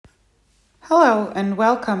Hello and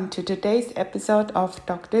welcome to today's episode of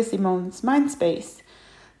Dr. Simone's Mindspace.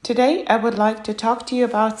 Today I would like to talk to you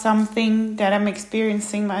about something that I'm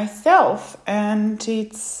experiencing myself, and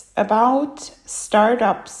it's about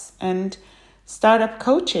startups and startup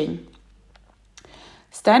coaching.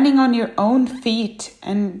 Standing on your own feet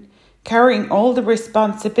and carrying all the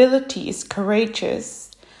responsibility is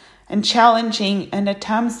courageous and challenging and at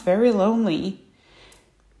times very lonely.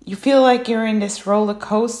 You feel like you're in this roller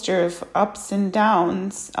coaster of ups and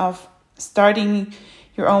downs of starting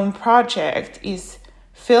your own project is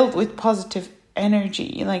filled with positive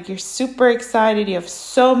energy. Like you're super excited, you have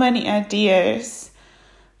so many ideas,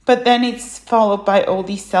 but then it's followed by all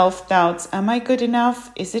these self-doubts. Am I good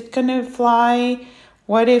enough? Is it gonna fly?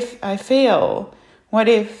 What if I fail? What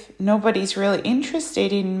if nobody's really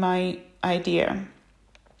interested in my idea?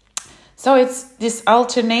 So it's this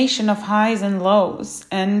alternation of highs and lows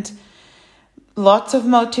and lots of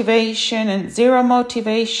motivation and zero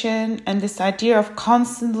motivation, and this idea of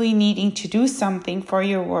constantly needing to do something for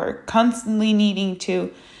your work, constantly needing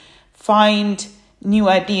to find new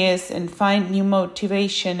ideas and find new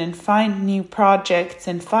motivation and find new projects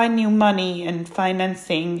and find new money and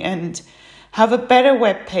financing and have a better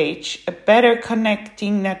web page, a better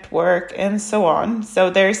connecting network, and so on.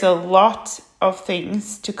 So there's a lot of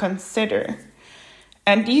things to consider.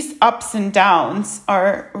 And these ups and downs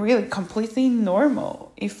are really completely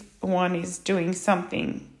normal if one is doing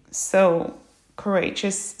something so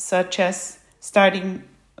courageous, such as starting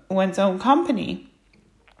one's own company.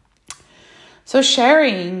 So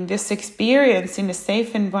sharing this experience in a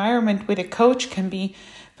safe environment with a coach can be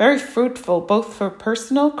very fruitful, both for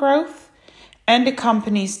personal growth and the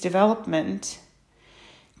company's development.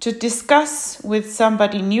 To discuss with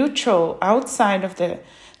somebody neutral outside of the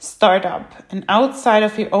startup and outside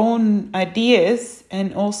of your own ideas,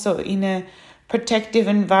 and also in a protective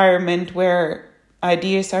environment where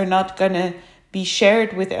ideas are not going to be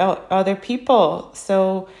shared with other people.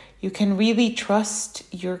 So you can really trust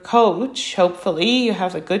your coach. Hopefully you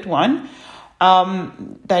have a good one,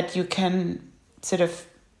 that you can sort of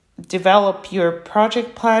develop your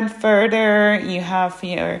project plan further. You have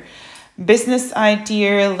your business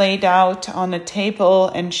idea laid out on a table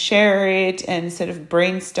and share it and sort of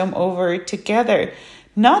brainstorm over it together.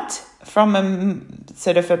 Not from a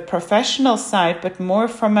sort of a professional side, but more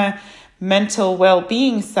from a mental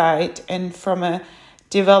well-being side and from a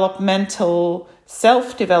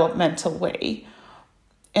self-developmental way.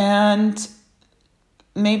 And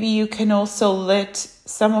maybe you can also let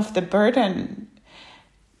some of the burden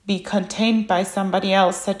be contained by somebody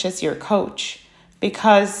else, such as your coach,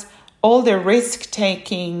 because all the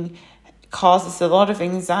risk-taking causes a lot of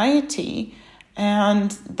anxiety, and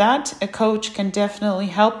that a coach can definitely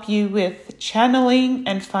help you with channeling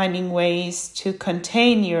and finding ways to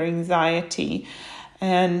contain your anxiety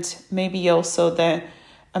and maybe also the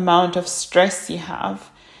amount of stress you have.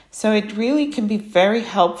 So it really can be very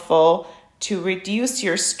helpful to reduce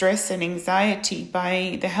your stress and anxiety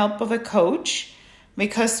by the help of a coach,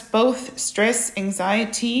 because both stress,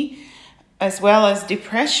 anxiety, as well as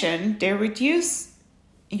depression, they reduce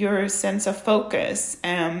your sense of focus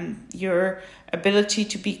and your ability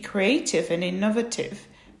to be creative and innovative,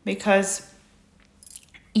 because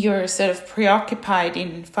you're sort of preoccupied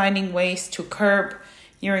in finding ways to curb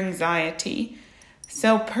your anxiety.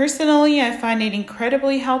 So personally, I find it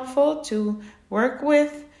incredibly helpful to work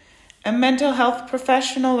with a mental health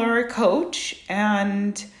professional or a coach,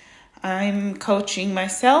 and I'm coaching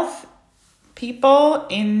myself, people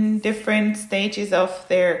in different stages of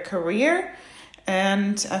their career,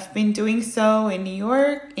 and I've been doing so in New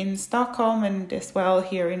York, in Stockholm, and as well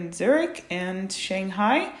here in Zurich and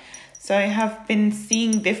Shanghai. So I have been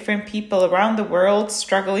seeing different people around the world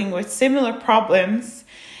struggling with similar problems,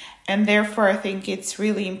 and therefore I think it's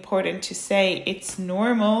really important to say it's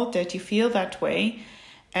normal that you feel that way,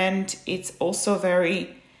 and it's also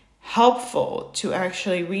very helpful to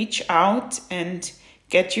actually reach out and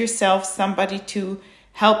get yourself somebody to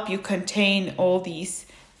help you contain all these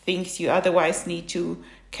things you otherwise need to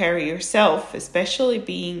carry yourself, especially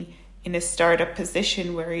being in a startup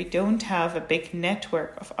position where you don't have a big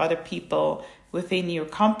network of other people within your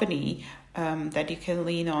company that you can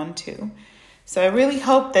lean on to. So I really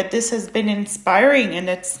hope that this has been inspiring, and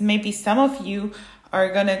that maybe some of you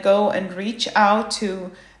are going to go and reach out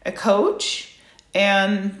to a coach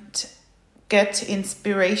and get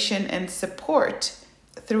inspiration and support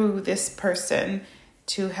through this person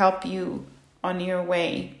to help you on your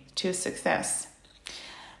way to success.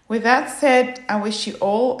 With that said, I wish you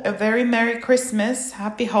all a very Merry Christmas,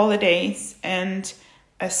 Happy Holidays, and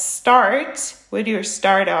a start with your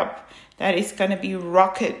startup that is going to be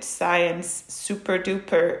rocket science super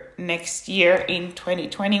duper next year in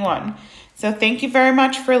 2021. So thank you very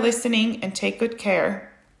much for listening and take good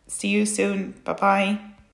care. See you soon. Bye-bye.